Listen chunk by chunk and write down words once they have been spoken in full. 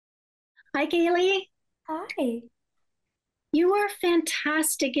Hi, Cailey. Hi. You were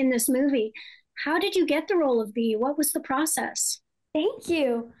fantastic in this movie. How did you get the role of Bee? What was the process? Thank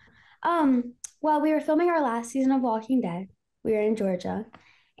you. Well, we were filming our last season of Walking Dead. We were in Georgia.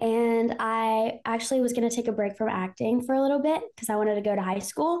 And I actually was going to take a break from acting for a little bit because I wanted to go to high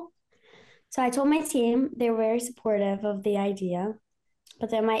school. So I told my team, they were very supportive of the idea. But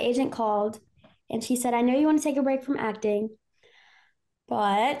then my agent called and she said, I know you want to take a break from acting,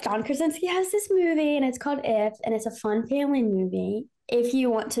 but John Krasinski has this movie and it's called If, and it's a fun family movie. If you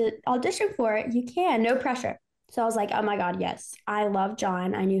want to audition for it, you can, no pressure. So I was like, oh my God, yes. I love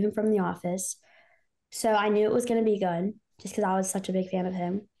John. I knew him from The Office. So I knew it was going to be good just because I was such a big fan of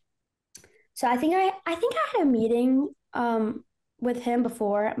him. So I think I had a meeting with him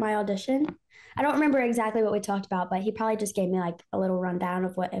before my audition. I don't remember exactly what we talked about, but he probably just gave me like a little rundown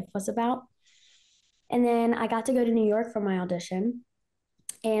of what If was about. And then I got to go to New York for my audition,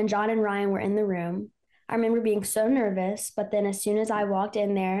 and John and Ryan were in the room. I remember being so nervous, but then as soon as I walked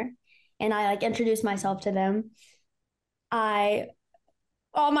in there and I like introduced myself to them, I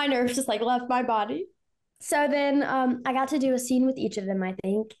all my nerves just like left my body. So then I got to do a scene with each of them, I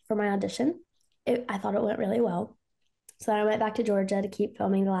think, for my audition. I thought it went really well. So then I went back to Georgia to keep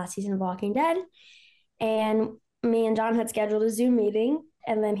filming the last season of Walking Dead. And me and John had scheduled a Zoom meeting,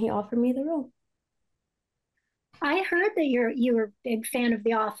 and then he offered me the role. I heard that you were a big fan of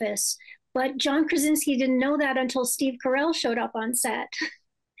The Office, but John Krasinski didn't know that until Steve Carell showed up on set.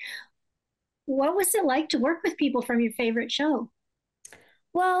 What was it like to work with people from your favorite show?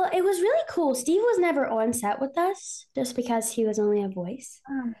 Well, it was really cool. Steve was never on set with us just because he was only a voice.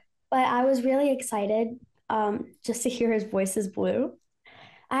 Um, But I was really excited just to hear his voice is blue.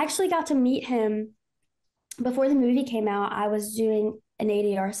 I actually got to meet him before the movie came out. I was doing an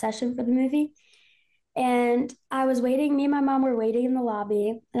ADR session for the movie, and I was waiting. Me and my mom were waiting in the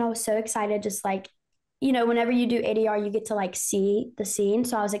lobby, and I was so excited. Just like, whenever you do ADR, you get to like see the scene.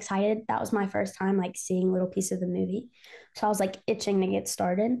 So I was excited. That was my first time like seeing a little piece of the movie. So I was like itching to get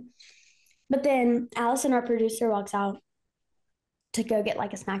started. But then Allison, our producer, walks out to go get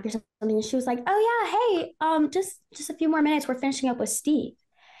like a snack or something. And she was like, "Oh yeah, hey, just a few more minutes. We're finishing up with Steve."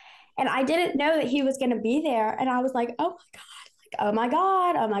 And I didn't know that he was going to be there. And I was like, "Oh my god, like oh my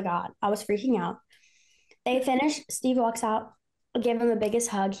god, oh my god!" I was freaking out. They finished. Steve walks out. I gave him the biggest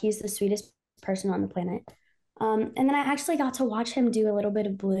hug. He's the sweetest person on the planet. And then I actually got to watch him do a little bit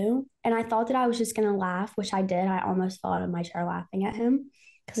of blue, and I thought that I was just gonna laugh, which I did. I almost fell out of my chair laughing at him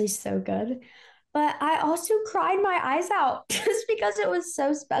because he's so good. But I also cried my eyes out just because it was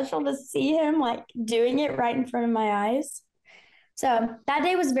so special to see him like doing it right in front of my eyes. So that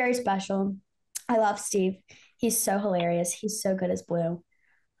day was very special. I love Steve. He's so hilarious. He's so good as Blue.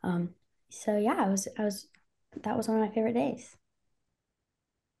 Um, so yeah, that was one of my favorite days.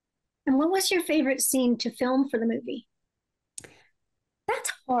 and what was your favorite scene to film for the movie?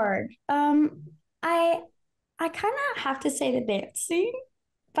 That's hard. I I kind of have to say the dance scene,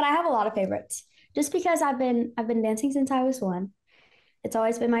 but I have a lot of favorites. Just because I've been dancing since I was one. It's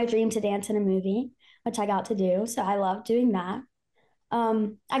always been my dream to dance in a movie, which I got to do. So I love doing that.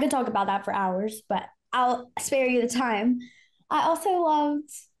 I could talk about that for hours, but I'll spare you the time. I also loved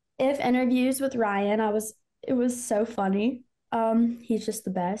If interviews with Ryan. It was so funny. He's just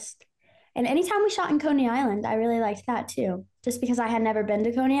the best. And anytime we shot in Coney Island, I really liked that too, just because I had never been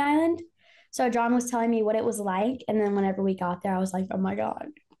to Coney Island. So John was telling me what it was like, and then whenever we got there, I was like, "Oh my god,"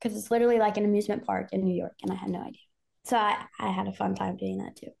 because it's literally like an amusement park in New York, and I had no idea. So I had a fun time doing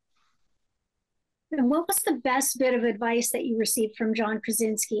that too. And what was the best bit of advice that you received from John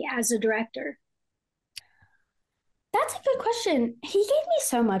Krasinski as a director? That's a good question. He gave me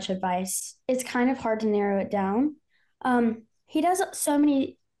so much advice. It's kind of hard to narrow it down. He does so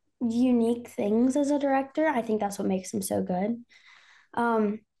many unique things as a director. I think that's what makes him so good.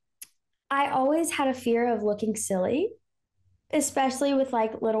 Um, I always had a fear of looking silly, especially with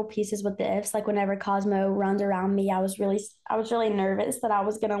like little pieces with the ifs. Like whenever Cosmo runs around me, I was really nervous that I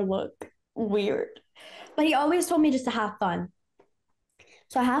was gonna look weird. But he always told me just to have fun.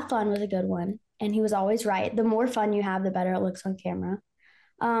 So have fun was a good one. And he was always right. The more fun you have, the better it looks on camera.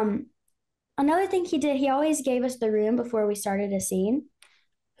 Um, Another thing he did, he always gave us the room before we started a scene.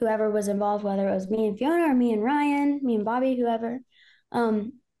 Whoever was involved, whether it was me and Fiona or me and Ryan, me and Bobby, whoever.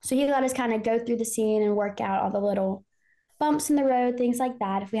 So he let us kind of go through the scene and work out all the little bumps in the road, things like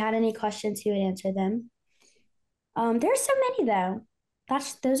that. If we had any questions, he would answer them. There's so many though.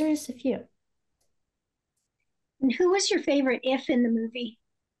 That's those are just a few. And who was your favorite if in the movie?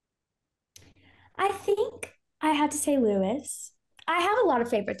 I think I had to say Lewis. I have a lot of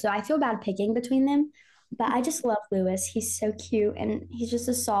favorites, so I feel bad picking between them. But I just love Lewis. He's so cute and he's just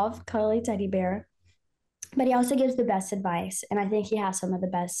a soft, cuddly teddy bear. But he also gives the best advice. And I think he has some of the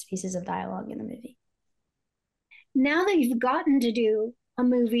best pieces of dialogue in the movie. Now that you've gotten to do a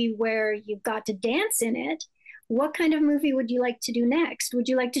movie where you've got to dance in it, what kind of movie would you like to do next? Would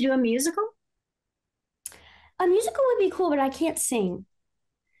you like to do a musical? A musical would be cool, but I can't sing.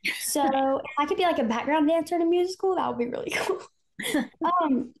 So if I could be like a background dancer in a musical, that would be really cool.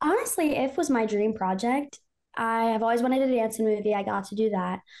 Honestly, if was my dream project. I have always wanted to dance in a movie. I got to do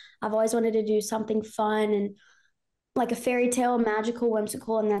that. I've always wanted to do something fun and like a fairy tale, magical,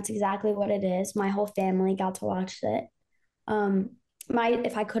 whimsical, and that's exactly what it is. My whole family got to watch it. My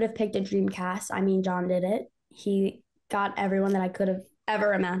if I could have picked a dream cast, I mean John did it. He got everyone that I could have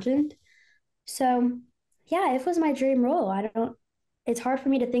ever imagined. So yeah, it was my dream role. I don't it's hard for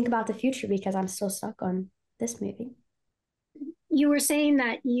me to think about the future because I'm still stuck on this movie. You were saying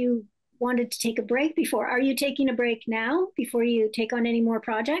that you wanted to take a break before. Are you taking a break now before you take on any more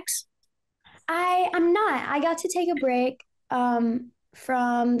projects? I'm not. I got to take a break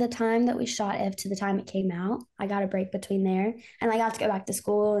from the time that we shot If to the time it came out. I got a break between there, and I got to go back to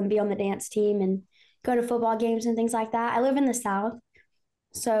school and be on the dance team and go to football games and things like that. I live in the South,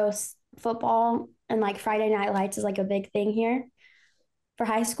 so football and like Friday Night Lights is like a big thing here for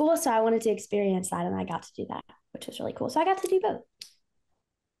high school. So I wanted to experience that, and I got to do that, which was really cool. So I got to do both.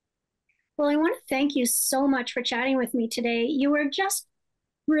 Well, I want to thank you so much for chatting with me today. You were just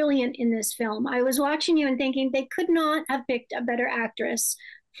brilliant in this film. I was watching you and thinking they could not have picked a better actress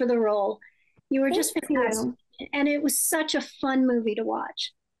for the role. You were Thank just fantastic. you. And it was such a fun movie to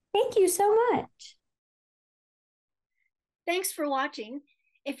watch. Thank you so much. Thanks for watching.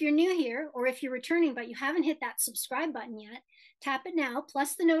 If you're new here or if you're returning but you haven't hit that subscribe button yet, tap it now,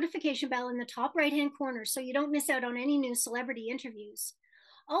 plus the notification bell in the top right-hand corner so you don't miss out on any new celebrity interviews.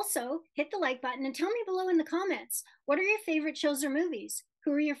 Also, hit the like button and tell me below in the comments, what are your favorite shows or movies?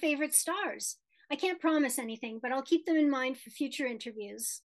 Who are your favorite stars? I can't promise anything, but I'll keep them in mind for future interviews.